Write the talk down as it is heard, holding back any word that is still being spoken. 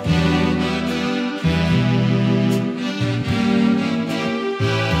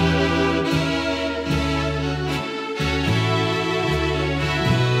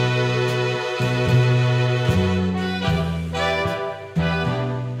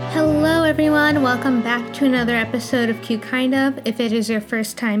everyone, welcome back to another episode of Cute Kind Of. If it is your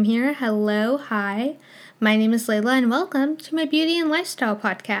first time here, hello, hi. My name is Layla and welcome to my beauty and lifestyle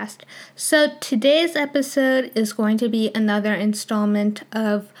podcast. So today's episode is going to be another installment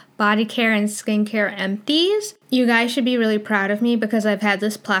of body care and skincare empties. You guys should be really proud of me because I've had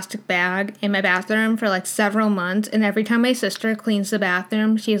this plastic bag in my bathroom for like several months, and every time my sister cleans the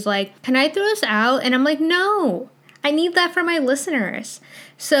bathroom, she's like, "Can I throw this out?" And I'm like, "No, I need that for my listeners."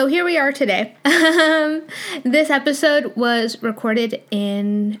 So here we are today. This episode was recorded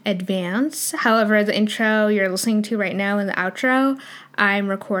in advance. However, the intro you're listening to right now and the outro, I'm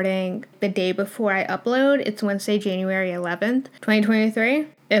recording the day before I upload. It's Wednesday, January 11th, 2023,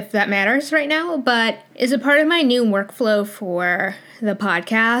 if that matters right now, but is a part of my new workflow for the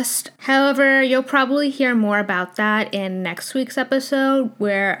podcast. However, you'll probably hear more about that in next week's episode,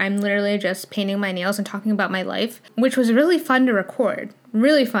 where I'm literally just painting my nails and talking about my life, which was really fun to record.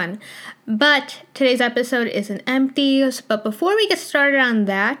 Really fun. But today's episode isn't empties. But before we get started on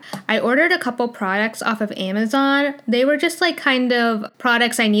that, I ordered a couple products off of Amazon. They were just like kind of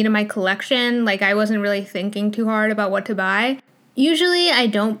products I need in my collection. Like I wasn't really thinking too hard about what to buy. Usually I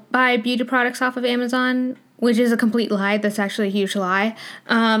don't buy beauty products off of Amazon, which is a complete lie. That's actually a huge lie.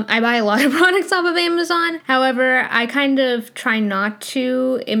 I buy a lot of products off of Amazon. However, I kind of try not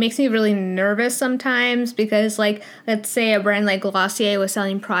to. It makes me really nervous sometimes because, like, let's say a brand like Glossier was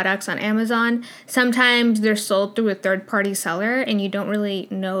selling products on Amazon. Sometimes they're sold through a third-party seller and you don't really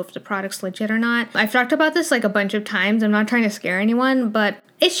know if the product's legit or not. I've talked about this like a bunch of times. I'm not trying to scare anyone, but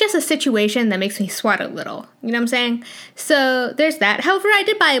it's just a situation that makes me sweat a little. You know what I'm saying? So there's that. However, I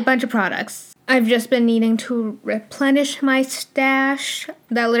did buy a bunch of products. I've just been needing to replenish my stash.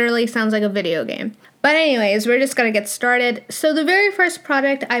 That literally sounds like a video game. But anyways, we're just gonna get started. So the very first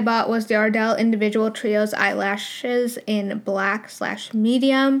product I bought was the Ardell Individual Trios Eyelashes in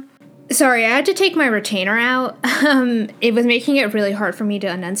black/medium. Sorry, I had to take my retainer out. It was making it really hard for me to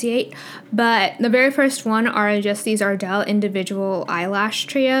enunciate. But the very first one are just these Ardell Individual Eyelash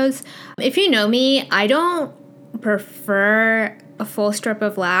Trios. If you know me, I don't prefer a full strip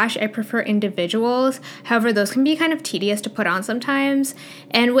of lash. I prefer individuals. However, those can be kind of tedious to put on sometimes.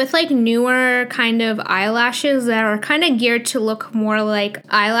 And with like newer kind of eyelashes that are kind of geared to look more like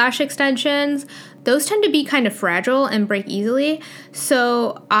eyelash extensions, those tend to be kind of fragile and break easily.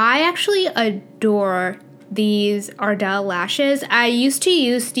 So I actually adore these Ardell lashes. I used to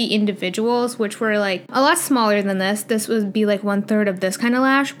use the individuals, which were like a lot smaller than this. This would be like 1/3 of this kind of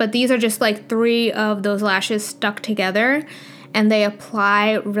lash, but these are just like 3 of those lashes stuck together, and they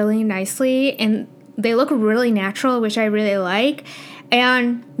apply really nicely and they look really natural, which I really like.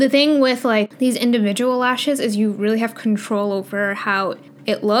 And the thing with like these individual lashes is you really have control over how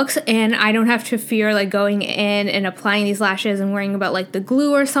it looks, and I don't have to fear like going in and applying these lashes and worrying about like the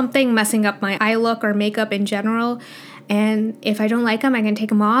glue or something messing up my eye look or makeup in general. And if I don't like them, I can take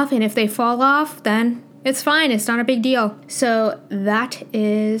them off, and if they fall off, then it's fine. It's not a big deal. So that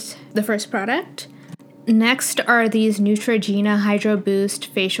is the first product. Next are these Neutrogena Hydro Boost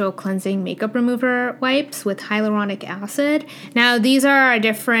Facial Cleansing Makeup Remover Wipes with hyaluronic acid. Now, these are a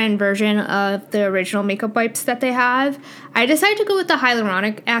different version of the original makeup wipes that they have. I decided to go with the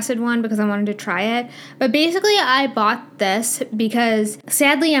hyaluronic acid one because I wanted to try it. But basically, I bought this because,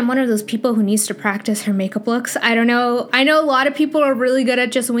 sadly, I'm one of those people who needs to practice her makeup looks. I don't know. I know a lot of people are really good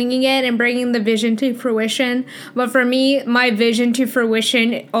at just winging it and bringing the vision to fruition. But for me, my vision to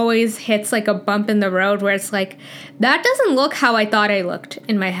fruition always hits like a bump in the road where it's like, that doesn't look how I thought I looked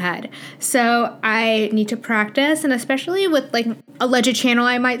in my head. So I need to practice, and especially with like a legit channel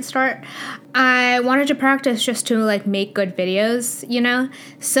I might start, I wanted to practice just to like make good videos, you know?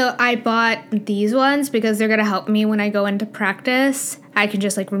 So I bought these ones because they're gonna help me when I go into practice. I can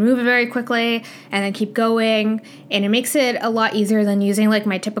just like remove it very quickly and then keep going, and it makes it a lot easier than using like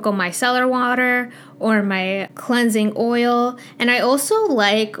my typical micellar water or my cleansing oil. And I also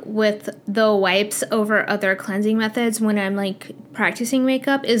like with the wipes over other cleansing methods when I'm like practicing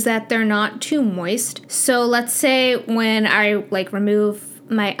makeup is that they're not too moist. So let's say when I like remove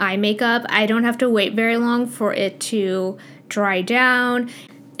my eye makeup, I don't have to wait very long for it to dry down.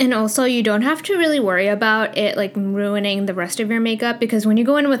 And also, you don't have to really worry about it like ruining the rest of your makeup, because when you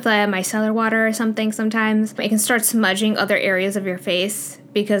go in with micellar water or something, sometimes it can start smudging other areas of your face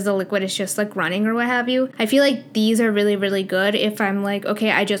because the liquid is just like running or what have you. I feel like these are really, really good if I'm like, okay,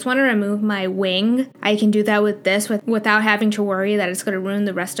 I just want to remove my wing. I can do that with this without having to worry that it's going to ruin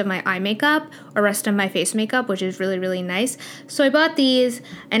the rest of my eye makeup or rest of my face makeup, which is really, really nice. So I bought these,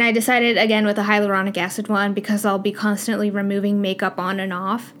 and I decided again with the hyaluronic acid one because I'll be constantly removing makeup on and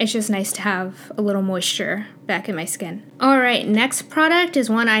off. It's just nice to have a little moisture back in my skin. Alright, next product is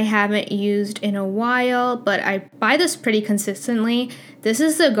one I haven't used in a while, but I buy this pretty consistently. This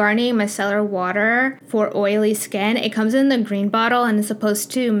is the Garnier Micellar Water for oily skin. It comes in the green bottle and it's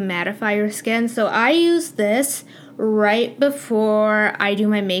supposed to mattify your skin. So I use this right before I do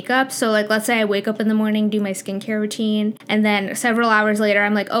my makeup. So like, let's say I wake up in the morning, do my skincare routine, and then several hours later,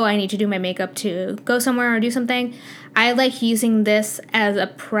 I'm like, oh, I need to do my makeup to go somewhere or do something. I like using this as a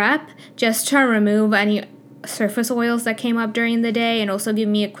prep just to remove any surface oils that came up during the day and also give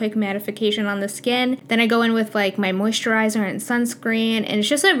me a quick mattification on the skin. Then I go in with like my moisturizer and sunscreen, and it's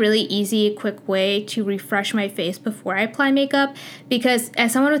just a really easy, quick way to refresh my face before I apply makeup, because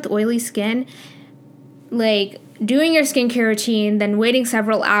as someone with oily skin, like doing your skincare routine, then waiting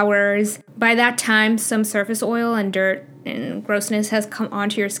several hours, by that time some surface oil and dirt and grossness has come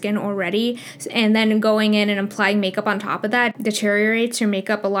onto your skin already, and then going in and applying makeup on top of that deteriorates your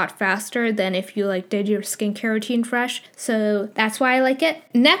makeup a lot faster than if you like did your skincare routine fresh. So that's why I like it.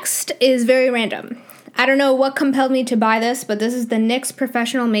 Next is very random. I don't know what compelled me to buy this, but this is the NYX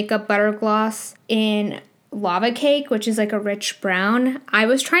Professional Makeup Butter Gloss in Lava Cake, which is like a rich brown. I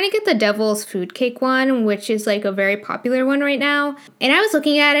was trying to get the Devil's Food Cake one, which is like a very popular one right now. And I was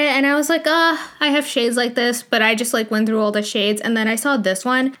looking at it and I was like, I have shades like this, but I just like went through all the shades. And then I saw this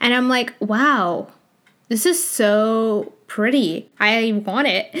one and I'm like, wow, this is so pretty. I want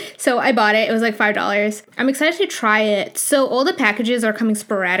it. So I bought it. It was like $5. I'm excited to try it. So all the packages are coming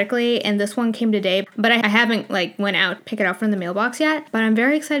sporadically and this one came today, but I haven't like went out to pick it up from the mailbox yet, but I'm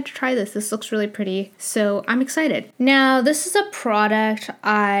very excited to try this. This looks really pretty. So I'm excited. Now, this is a product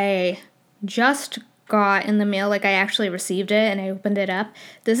I just got in the mail. Like I actually received it and I opened it up.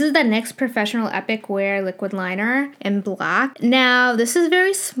 This is the NYX Professional Epic Wear Liquid Liner in black. Now this is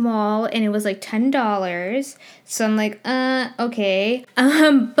very small and it was like $10. So I'm like, okay.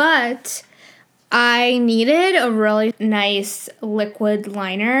 But I needed a really nice liquid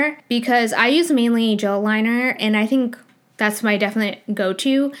liner because I use mainly gel liner and I think that's my definite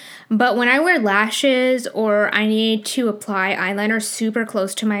go-to. But when I wear lashes or I need to apply eyeliner super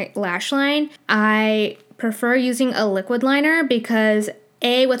close to my lash line, I prefer using a liquid liner because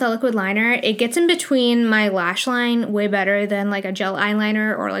with a liquid liner, it gets in between my lash line way better than like a gel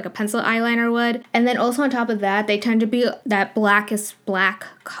eyeliner or like a pencil eyeliner would. And then also on top of that, they tend to be that blackest black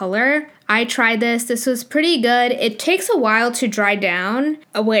color. I tried this. This was pretty good. It takes a while to dry down,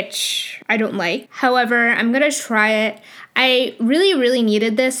 which I don't like. However, I'm going to try it. I really, really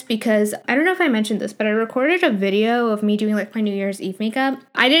needed this because I don't know if I mentioned this, but I recorded a video of me doing like my New Year's Eve makeup.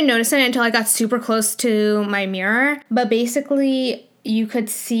 I didn't notice it until I got super close to my mirror, but basically you could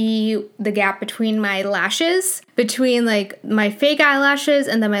see the gap between my lashes, between like my fake eyelashes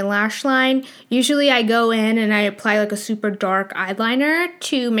and then my lash line. Usually I go in and I apply like a super dark eyeliner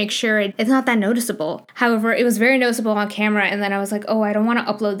to make sure it's not that noticeable. However, it was very noticeable on camera and then I was like, oh, I don't want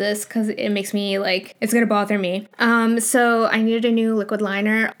to upload this because it makes me like, it's going to bother me. So I needed a new liquid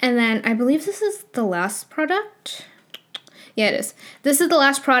liner. And then I believe this is the last product. Yeah, it is. This is the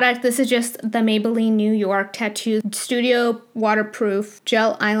last product. This is just the Maybelline New York Tattoo Studio Waterproof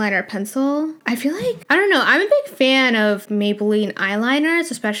Gel Eyeliner Pencil. I feel like, I don't know, I'm a big fan of Maybelline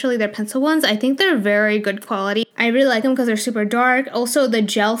eyeliners, especially their pencil ones. I think they're very good quality. I really like them because they're super dark. Also, the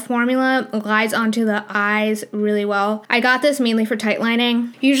gel formula glides onto the eyes really well. I got this mainly for tight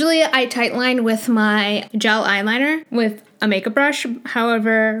lining. Usually I tight line with my gel eyeliner with a makeup brush.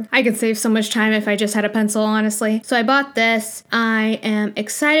 However, I could save so much time if I just had a pencil, honestly. So I bought this. I am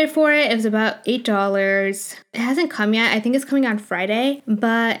excited for it. It was about $8. It hasn't come yet. I think it's coming on Friday.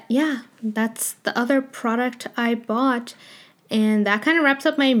 But yeah, that's the other product I bought. And that kind of wraps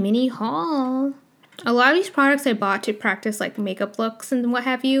up my mini haul. A lot of these products I bought to practice like makeup looks and what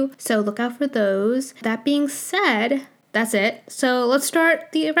have you. So look out for those. That being said, that's it. So let's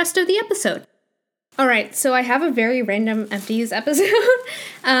start the rest of the episode. Alright, so I have a very random empties episode.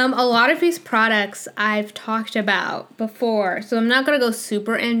 A lot of these products I've talked about before, so I'm not going to go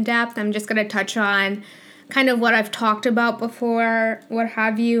super in-depth. I'm just going to touch on kind of what I've talked about before, what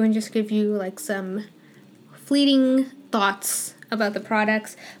have you, and just give you like some fleeting thoughts about the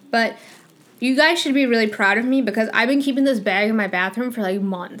products. But you guys should be really proud of me because I've been keeping this bag in my bathroom for like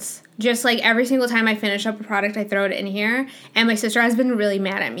months. Just like every single time I finish up a product, I throw it in here. And my sister has been really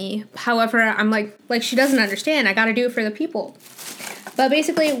mad at me. However, I'm like she doesn't understand. I gotta do it for the people. But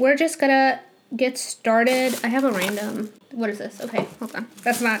basically, we're just gonna get started. I have a random, what is this? Okay, hold on.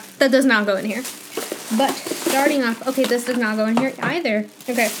 That does not go in here. But starting off, okay, this does not go in here either.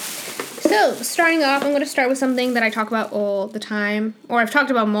 Okay, So, starting off, I'm going to start with something that I talk about all the time, or I've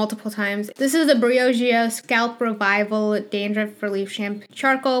talked about multiple times. This is the Briogeo Scalp Revival Dandruff Relief Shampoo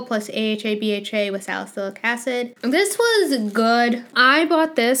Charcoal plus AHA BHA with salicylic acid. This was good. I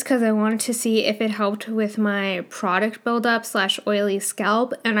bought this because I wanted to see if it helped with my product buildup / oily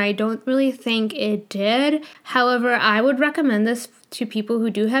scalp, and I don't really think it did. However, I would recommend this to people who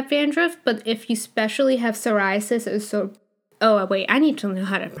do have dandruff, but if you especially have psoriasis I need to know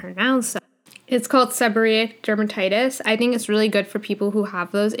how to pronounce that. It's called seborrheic dermatitis. I think it's really good for people who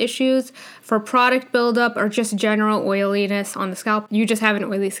have those issues. For product buildup or just general oiliness on the scalp, you just have an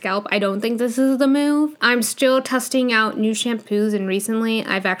oily scalp, I don't think this is the move. I'm still testing out new shampoos, and recently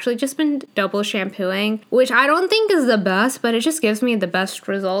I've actually just been double shampooing, which I don't think is the best, but it just gives me the best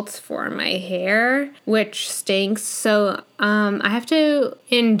results for my hair, which stinks. So I have to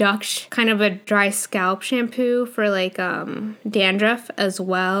induct kind of a dry scalp shampoo for dandruff as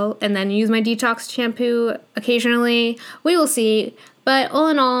well, and then use my detox shampoo occasionally. We will see. But all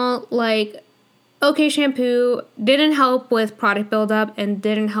in all, okay shampoo, didn't help with product buildup and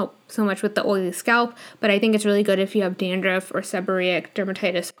didn't help so much with the oily scalp, but I think it's really good if you have dandruff or seborrheic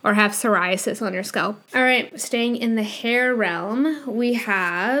dermatitis or have psoriasis on your scalp. All right, staying in the hair realm,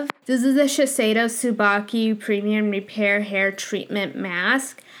 this is the Shiseido Tsubaki Premium Repair Hair Treatment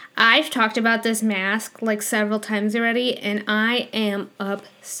Mask. I've talked about this mask several times already, and I am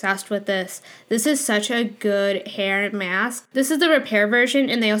obsessed with this. This is such a good hair mask. This is the repair version,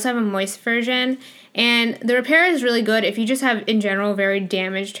 and they also have a moist version. And the repair is really good if you just have, in general, very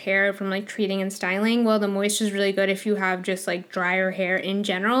damaged hair from treating and styling. Well, the moist is really good if you have just drier hair in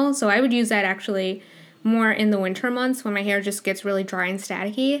general. So I would use that actually more in the winter months when my hair just gets really dry and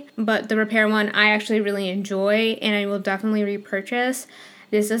staticky. But the repair one I actually really enjoy, and I will definitely repurchase.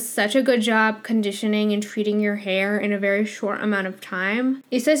 This does such a good job conditioning and treating your hair in a very short amount of time.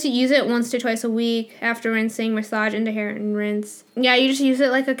 It says to use it once to twice a week after rinsing, massage into hair and rinse. Yeah, you just use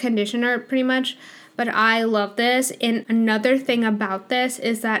it like a conditioner pretty much. But I love this. And another thing about this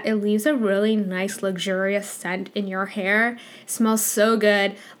is that it leaves a really nice, luxurious scent in your hair. It smells so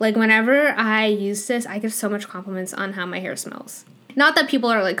good. Whenever I use this, I get so much compliments on how my hair smells. Not that people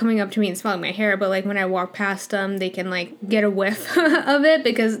are coming up to me and smelling my hair, but when I walk past them, they can get a whiff of it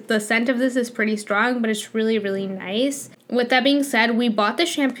because the scent of this is pretty strong, but it's really, really nice. With that being said, we bought the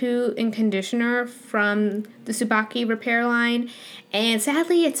shampoo and conditioner from the Tsubaki repair line, and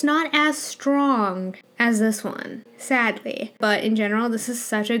sadly, it's not as strong as this one, sadly. But in general, this is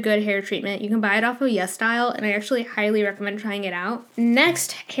such a good hair treatment. You can buy it off of YesStyle, and I actually highly recommend trying it out.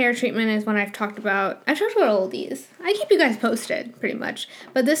 Next hair treatment is one I've talked about. I've talked about all of these. I keep you guys posted, pretty much.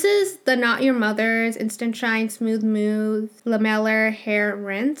 But this is the Not Your Mother's Instant Shine Smooth Move Lamellar Hair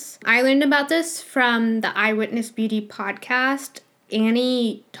Rinse. I learned about this from the Eyewitness Beauty podcast.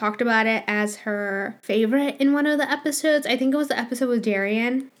 Annie talked about it as her favorite in one of the episodes. I think it was the episode with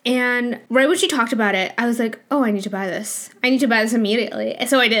Darian. And right when she talked about it, I was like, oh, I need to buy this. I need to buy this immediately.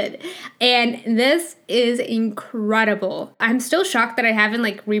 So I did. And this is incredible. I'm still shocked that I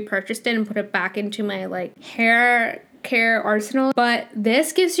haven't repurchased it and put it back into my hair care arsenal. But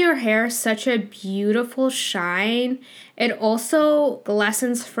this gives your hair such a beautiful shine. It also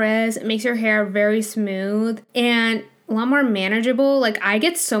lessens frizz. It makes your hair very smooth and a lot more manageable. I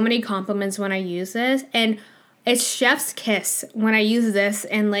get so many compliments when I use this, and it's chef's kiss when I use this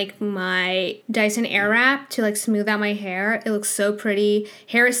and my Dyson Airwrap to smooth out my hair. It looks so pretty.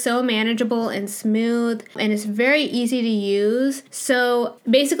 Hair is so manageable and smooth, and it's very easy to use. So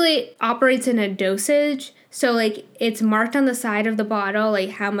basically operates in a dosage. So it's marked on the side of the bottle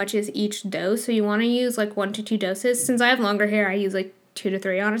how much is each dose. So you want to use 1 to 2 doses. Since I have longer hair, I use 2 to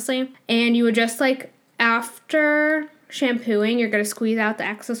 3 honestly. And you would just after shampooing, you're going to squeeze out the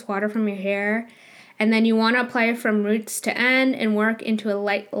excess water from your hair, and then you want to apply it from roots to end and work into a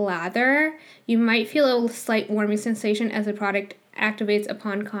light lather. You might feel a slight warming sensation as the product activates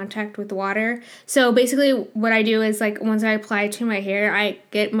upon contact with water. So basically what I do is once I apply it to my hair, I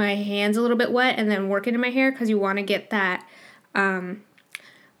get my hands a little bit wet and then work into my hair because you want to get that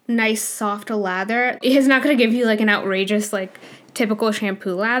nice soft lather. It's not going to give you an outrageous typical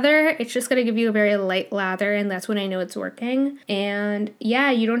shampoo lather. It's just going to give you a very light lather, and that's when I know it's working. And yeah,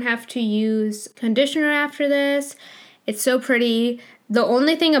 you don't have to use conditioner after this. It's so pretty. The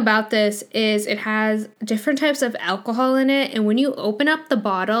only thing about this is it has different types of alcohol in it, and when you open up the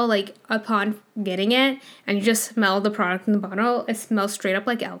bottle, upon getting it, and you just smell the product in the bottle, it smells straight up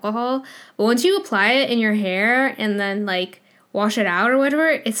like alcohol. But once you apply it in your hair and then wash it out or whatever,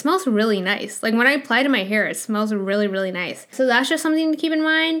 it smells really nice. Like when I apply it to my hair, it smells really, really nice. So that's just something to keep in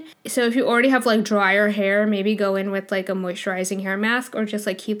mind. So if you already have like drier hair, maybe go in with like a moisturizing hair mask or just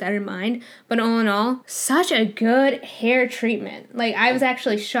like keep that in mind. But all in all, such a good hair treatment. Like I was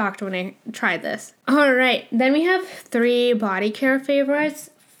actually shocked when I tried this. All right, then we have 3 body care favorites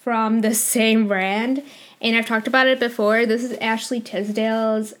from the same brand. And I've talked about it before. This is Ashley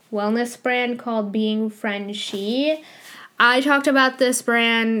Tisdale's wellness brand called Being Friend She. I talked about this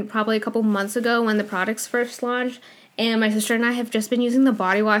brand probably a couple months ago when the products first launched, and my sister and I have just been using the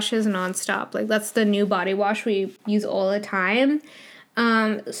body washes nonstop. Like, that's the new body wash we use all the time.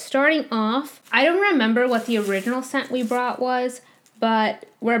 Starting off, I don't remember what the original scent we brought was, but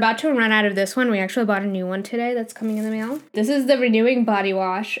we're about to run out of this one. We actually bought a new one today that's coming in the mail. This is the Renewing Body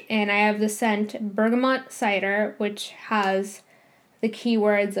Wash, and I have the scent Bergamot Cider, which has the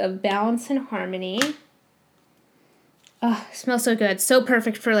keywords of balance and harmony. Oh, it smells so good. So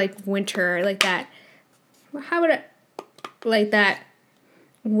perfect for like winter, like that. How would I, like that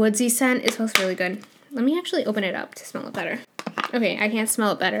woodsy scent? It smells really good. Let me actually open it up to smell it better. Okay, I can't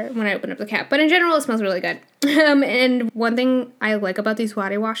smell it better when I open up the cap, but in general, it smells really good. And one thing I like about these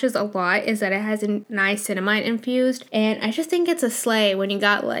body washes a lot is that it has a niacinamide infused, and I just think it's a slay when you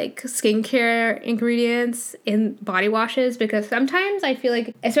got like skincare ingredients in body washes, because sometimes I feel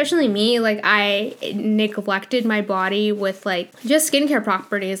like, especially me, like I neglected my body with like just skincare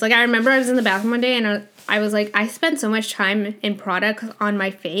properties. Like I remember I was in the bathroom one day and I was like, I spent so much time in products on my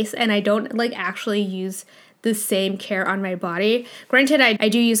face and I don't like actually use the same care on my body. Granted, I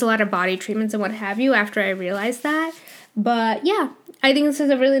do use a lot of body treatments and what have you after I realized that. But yeah, I think this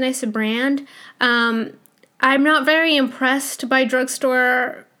is a really nice brand. I'm not very impressed by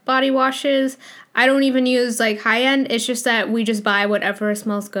drugstore body washes. I don't even use like high end. It's just that we just buy whatever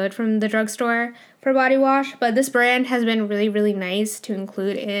smells good from the drugstore for body wash. But this brand has been really, really nice to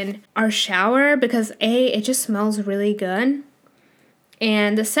include in our shower because it just smells really good.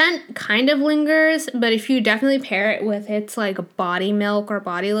 And the scent kind of lingers, but if you definitely pair it with its like body milk or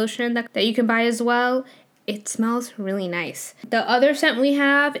body lotion that you can buy as well, it smells really nice. The other scent we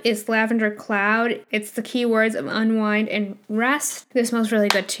have is Lavender Cloud. It's the keywords of unwind and rest. This smells really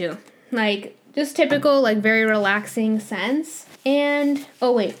good too. Like just typical, like very relaxing scents. And,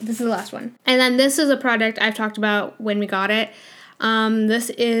 oh wait, this is the last one. And then this is a product I've talked about when we got it. This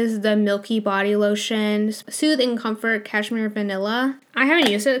is the Milky Body Lotion, Soothe and Comfort Cashmere Vanilla. I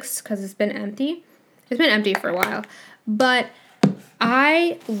haven't used it because it's been empty. It's been empty for a while. But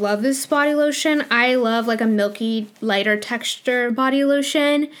I love this body lotion. I love like a milky, lighter texture body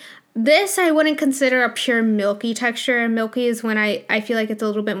lotion. This I wouldn't consider a pure milky texture. Milky is when I feel like it's a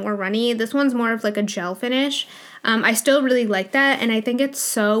little bit more runny. This one's more of like a gel finish. I still really like that, and I think it's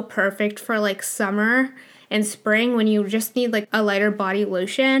so perfect for like summer and spring when you just need like a lighter body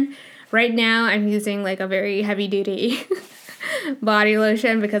lotion. Right now I'm using like a very heavy duty body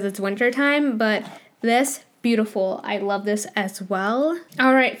lotion because it's winter time, but this, beautiful. I love this as well.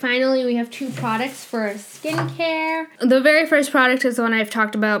 All right, finally we have 2 products for skincare. The very first product is the one I've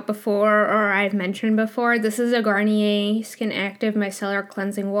talked about before or I've mentioned before. This is a Garnier Skin Active Micellar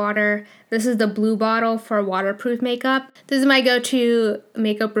Cleansing Water. This is the blue bottle for waterproof makeup. This is my go-to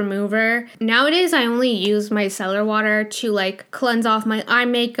makeup remover. Nowadays, I only use micellar water to like cleanse off my eye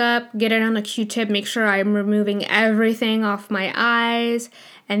makeup, get it on a Q-tip, make sure I'm removing everything off my eyes.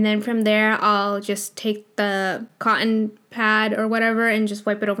 And then from there, I'll just take the cotton pad or whatever and just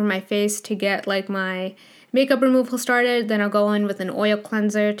wipe it over my face to get like my makeup removal started. Then I'll go in with an oil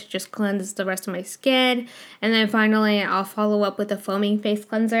cleanser to just cleanse the rest of my skin. And then finally, I'll follow up with a foaming face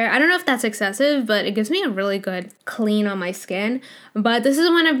cleanser. I don't know if that's excessive, but it gives me a really good clean on my skin. But this is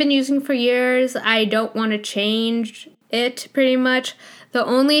one I've been using for years. I don't want to change it pretty much. The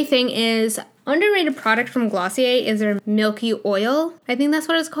only thing is, underrated product from Glossier is their Milky Oil. I think that's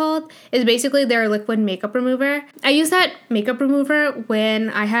what it's called. It's basically their liquid makeup remover. I use that makeup remover when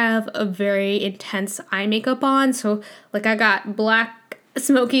I have a very intense eye makeup on. So like I got black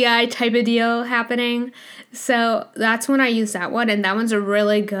smoky eye type of deal happening. So that's when I use that one, and that one's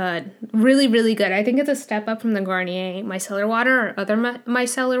really good. Really, really good. I think it's a step up from the Garnier micellar water or other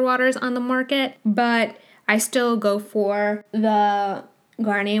micellar waters on the market, but I still go for the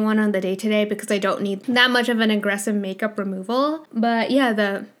Garnier one on the day-to-day because I don't need that much of an aggressive makeup removal. But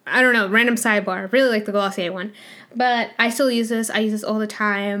yeah, I don't know, random sidebar. Really like the Glossier one. But I still use this. I use this all the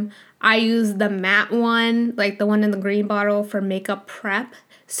time. I use the matte one, like the one in the green bottle, for makeup prep.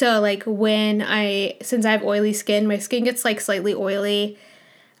 So like since I have oily skin, my skin gets like slightly oily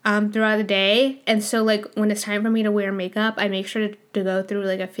throughout the day. And so like when it's time for me to wear makeup, I make sure to go through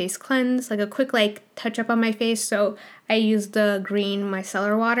like a face cleanse, like a quick like touch up on my face. So I use the green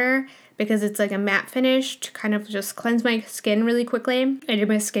micellar water because it's like a matte finish to kind of just cleanse my skin really quickly. I did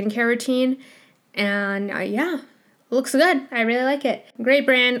my skincare routine and yeah. Looks good. I really like it. Great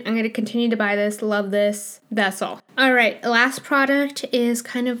brand. I'm going to continue to buy this. Love this. That's all. All right. Last product is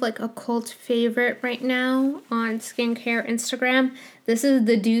kind of like a cult favorite right now on skincare Instagram. This is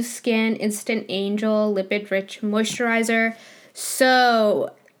the Dew Skin Instant Angel Lipid Rich Moisturizer.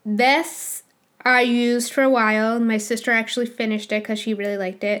 So this I used for a while. My sister actually finished it because she really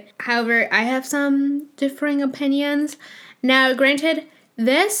liked it. However, I have some differing opinions. Now, granted,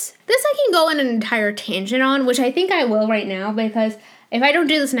 This I can go on an entire tangent on, which I think I will right now, because if I don't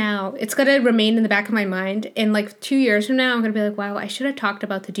do this now, it's going to remain in the back of my mind. In like 2 years from now, I'm going to be like, wow, I should have talked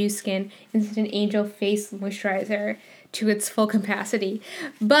about the Dew Skin Instant Angel Face Moisturizer to its full capacity.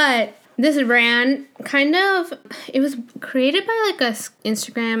 But this brand it was created by like a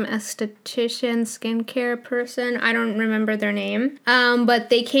Instagram esthetician skincare person. I don't remember their name. But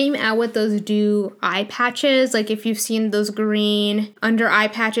they came out with those Dew eye patches. Like if you've seen those green under eye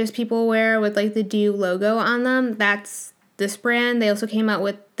patches people wear with like the Dew logo on them, that's this brand. They also came out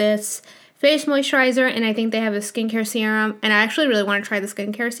with this face moisturizer, and I think they have a skincare serum. And I actually really want to try the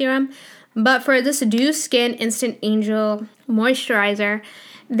skincare serum. But for this Dew Skin Instant Angel Moisturizer,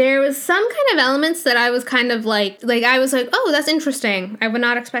 there was some kind of elements that I was kind of like I was like, oh, that's interesting. I would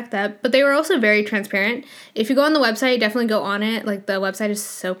not expect that. But they were also very transparent. If you go on the website, definitely go on it. Like the website is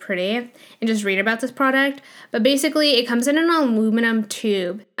so pretty, and just read about this product. But basically, it comes in an aluminum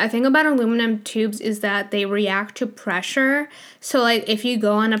tube. The thing about aluminum tubes is that they react to pressure. So like if you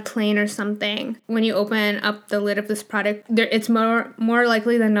go on a plane or something, when you open up the lid of this product, it's more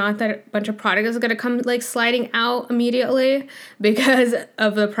likely than not that a bunch of product is going to come like sliding out immediately because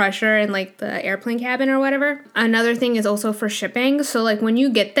of the pressure in like the airplane cabin or whatever. Another thing is also for shipping. So like when you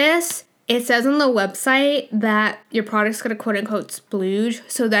get this, it says on the website that your product's gonna quote unquote splooge.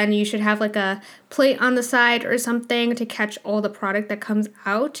 So then you should have like a plate on the side or something to catch all the product that comes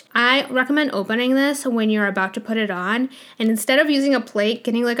out. I recommend opening this when you're about to put it on. And instead of using a plate,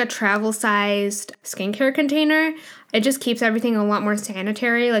 getting like a travel sized skincare container, it just keeps everything a lot more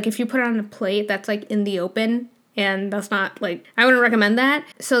sanitary. Like if you put it on a plate that's like in the open, and that's not like, I wouldn't recommend that.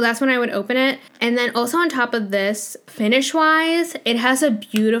 So that's when I would open it. And then also on top of this, finish wise, it has a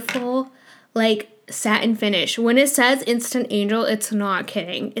beautiful like satin finish. When it says Instant Angel, it's not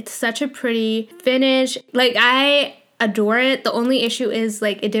kidding. It's such a pretty finish. Like I adore it. The only issue is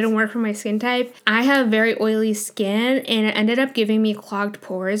like it didn't work for my skin type. I have very oily skin, and it ended up giving me clogged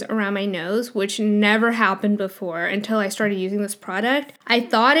pores around my nose, which never happened before until I started using this product. I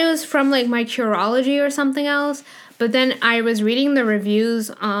thought it was from like my Curology or something else, but then I was reading the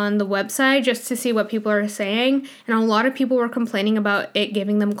reviews on the website just to see what people are saying, and a lot of people were complaining about it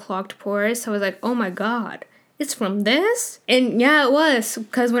giving them clogged pores. So I was like, oh my god, it's from this? And yeah, it was,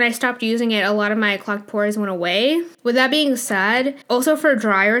 because when I stopped using it, a lot of my clogged pores went away. With that being said, also for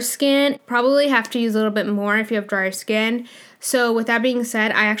drier skin, probably have to use a little bit more if you have drier skin. So with that being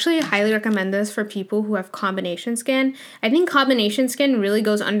said, I actually highly recommend this for people who have combination skin. I think combination skin really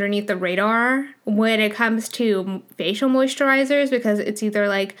goes underneath the radar when it comes to facial moisturizers, because it's either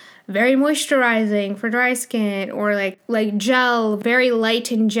like very moisturizing for dry skin or like gel, very light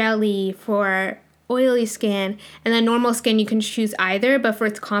and jelly for oily skin, and then normal skin you can choose either. But for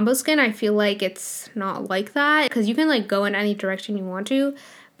its combo skin, I feel like it's not like that, because you can like go in any direction you want to.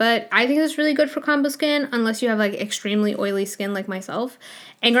 But I think it's really good for combo skin unless you have like extremely oily skin like myself.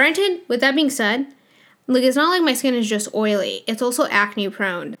 And granted, with that being said, like it's not like my skin is just oily, it's also acne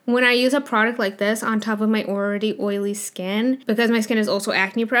prone. When I use a product like this on top of my already oily skin, because my skin is also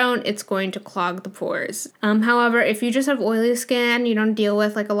acne prone, it's going to clog the pores. However, if you just have oily skin, you don't deal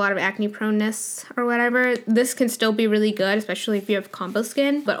with like a lot of acne proneness or whatever, this can still be really good, especially if you have combo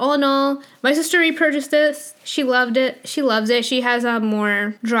skin. But all in all, my sister repurchased this. She loved it. She loves it. She has a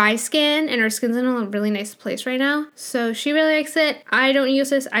more dry skin, and her skin's in a really nice place right now. So she really likes it. I don't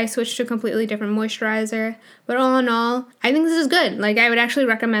use this. I switched to a completely different moisturizer. But all in all, I think this is good. Like, I would actually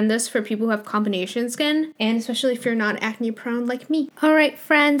recommend this for people who have combination skin, and especially if you're not acne prone like me. All right,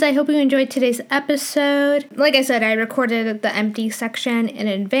 friends, I hope you enjoyed today's episode. Like I said, I recorded the empty section in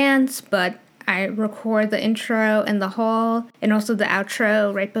advance, but I record the intro and the haul and also the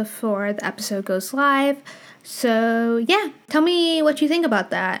outro right before the episode goes live. So yeah, tell me what you think about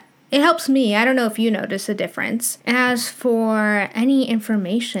that. it helps me. I don't know if you notice a difference. As for any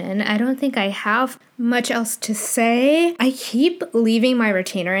information, I don't think I have much else to say. I keep leaving my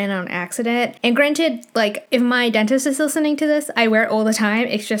retainer in on accident. And granted, like, if my dentist is listening to this, I wear it all the time.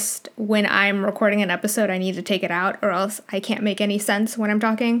 It's just when I'm recording an episode, I need to take it out or else I can't make any sense when I'm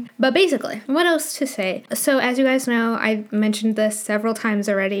talking. But basically, what else to say? So as you guys know, I mentioned this several times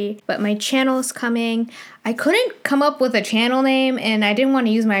already, but my channel is coming. I couldn't come up with a channel name and I didn't want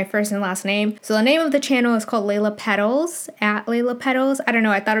to use my first and last name. So the name of the channel is called Layla Petals, at Layla Petals. I don't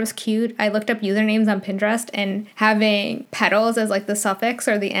know, I thought it was cute. I looked up usernames on Pinterest and having petals as like the suffix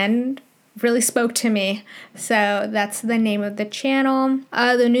or the end really spoke to me. So that's the name of the channel.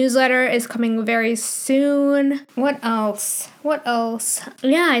 The newsletter is coming very soon. What else?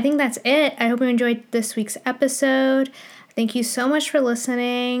 Yeah, I think that's it. I hope you enjoyed this week's episode. Thank you so much for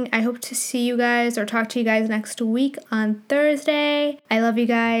listening. I hope to see you guys or talk to you guys next week on Thursday. I love you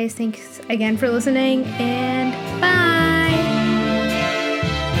guys. Thanks again for listening, and